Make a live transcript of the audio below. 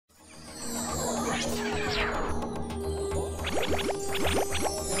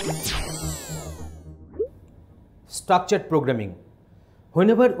structured programming.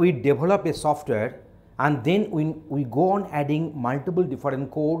 Whenever we develop a software and then we go on adding multiple different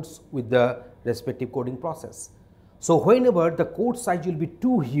codes with the respective coding process. So whenever the code size will be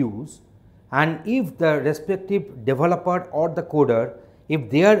too huge, and if the respective developer or the coder, if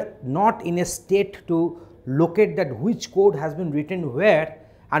they are not in a state to locate that which code has been written where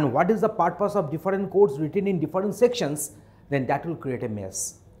and what is the purpose of different codes written in different sections, then that will create a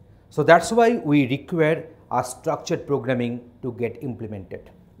mess. So that's why we require a structured programming to get implemented.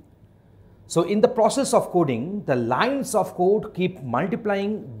 So in the process of coding, the lines of code keep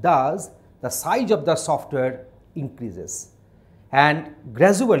multiplying, thus the size of the software increases, and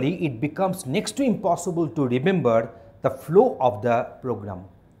gradually it becomes next to impossible to remember the flow of the program.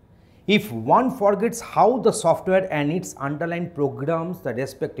 If one forgets how the software and its underlying programs, the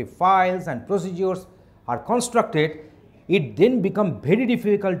respective files and procedures are constructed, it then becomes very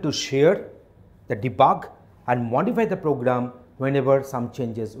difficult to share, the debug and modify the program whenever some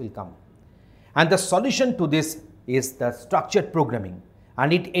changes will come. And the solution to this is the structured programming,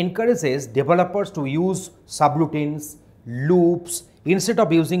 and it encourages developers to use subroutines, loops instead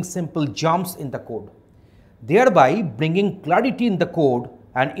of using simple jumps in the code, thereby bringing clarity in the code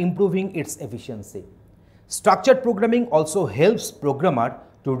and improving its efficiency. Structured programming also helps programmer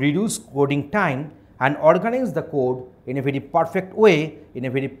to reduce coding time and organize the code in a very perfect way, in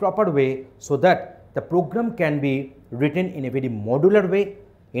a very proper way, so that the program can be written in a very modular way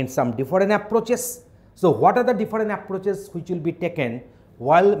in some different approaches. So what are the different approaches which will be taken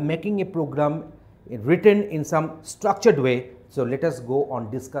while making a program written in some structured way? So let us go on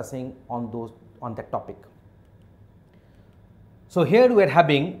discussing on that topic. So here we are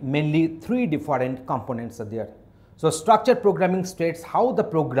having mainly three different components are there. So structured programming states how the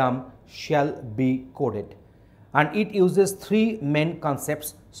program shall be coded, and it uses three main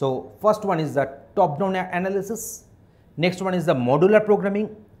concepts. So first one is the top-down analysis, next one is the modular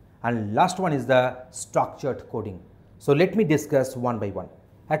programming, and last one is the structured coding. So let me discuss one by one.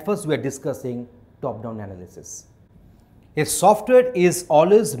 At first we are discussing top-down analysis. A software is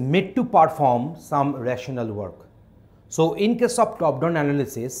always made to perform some rational work. So in case of top-down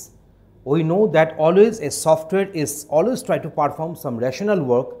analysis, we know that always a software is always try to perform some rational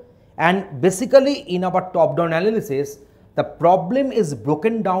work, and basically in our top-down analysis, the problem is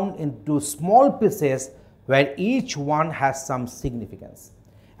broken down into small pieces where each one has some significance,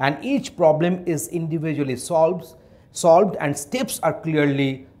 and each problem is individually solved and steps are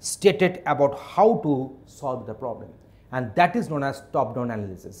clearly stated about how to solve the problem, and that is known as top-down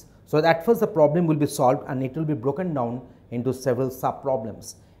analysis. So at first the problem will be solved and it will be broken down into several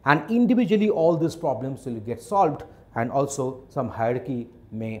sub-problems, and individually all these problems will get solved, and also some hierarchy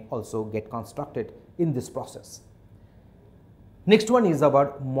may also get constructed in this process. Next one is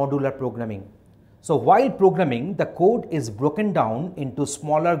about modular programming. So while programming, the code is broken down into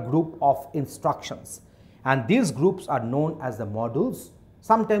smaller group of instructions, and these groups are known as the modules.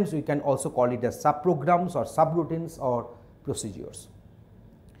 Sometimes we can also call it as subprograms or subroutines or procedures.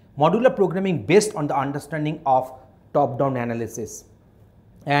 Modular programming based on the understanding of top-down analysis,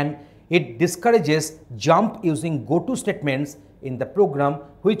 and it discourages jump using go-to statements in the program,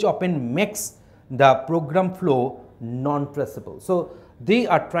 which often makes the program flow non-traceable. So they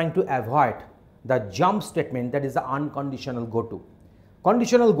are trying to avoid the jump statement, that is the unconditional go-to.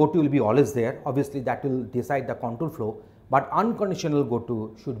 Conditional go-to will be always there, obviously that will decide the control flow, but unconditional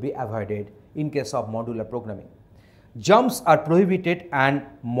go-to should be avoided in case of modular programming. Jumps are prohibited and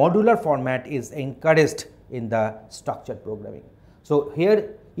modular format is encouraged in the structured programming. So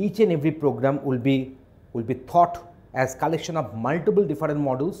here each and every program will be thought as collection of multiple different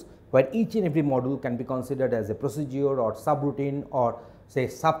modules, where each and every module can be considered as a procedure or subroutine or say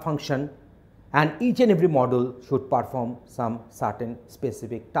sub-function, and each and every module should perform some certain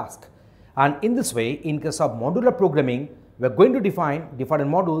specific task. And in this way, in case of modular programming, we are going to define different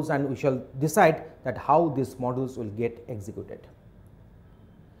modules and we shall decide that how these modules will get executed.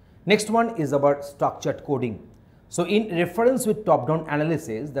 Next one is about structured coding. So in reference with top-down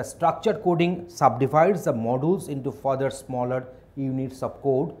analysis, the structured coding subdivides the modules into further smaller units of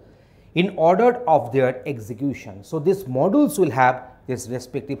code in order of their execution. So these modules will have this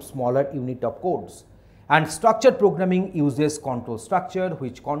respective smaller unit of codes, and structured programming uses control structure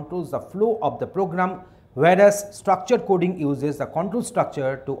which controls the flow of the program, whereas structured coding uses the control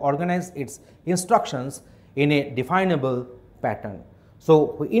structure to organize its instructions in a definable pattern.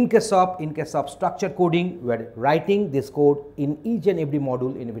 So in case of structured coding, we are writing this code in each and every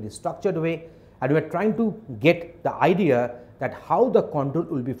module in a very structured way, and we are trying to get the idea that how the control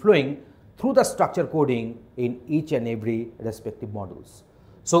will be flowing through the structured coding in each and every respective modules.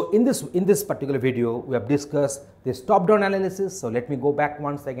 So in this particular video, we have discussed this top-down analysis. So let me go back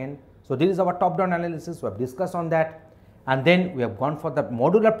once again. So this is our top-down analysis. We have discussed on that, and then we have gone for the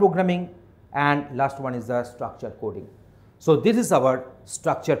modular programming, and last one is the structured coding. So this is our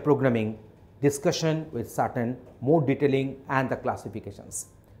structured programming discussion with certain more detailing and the classifications.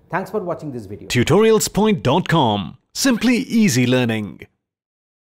 Thanks for watching this video. Tutorialspoint.com. Simply easy learning.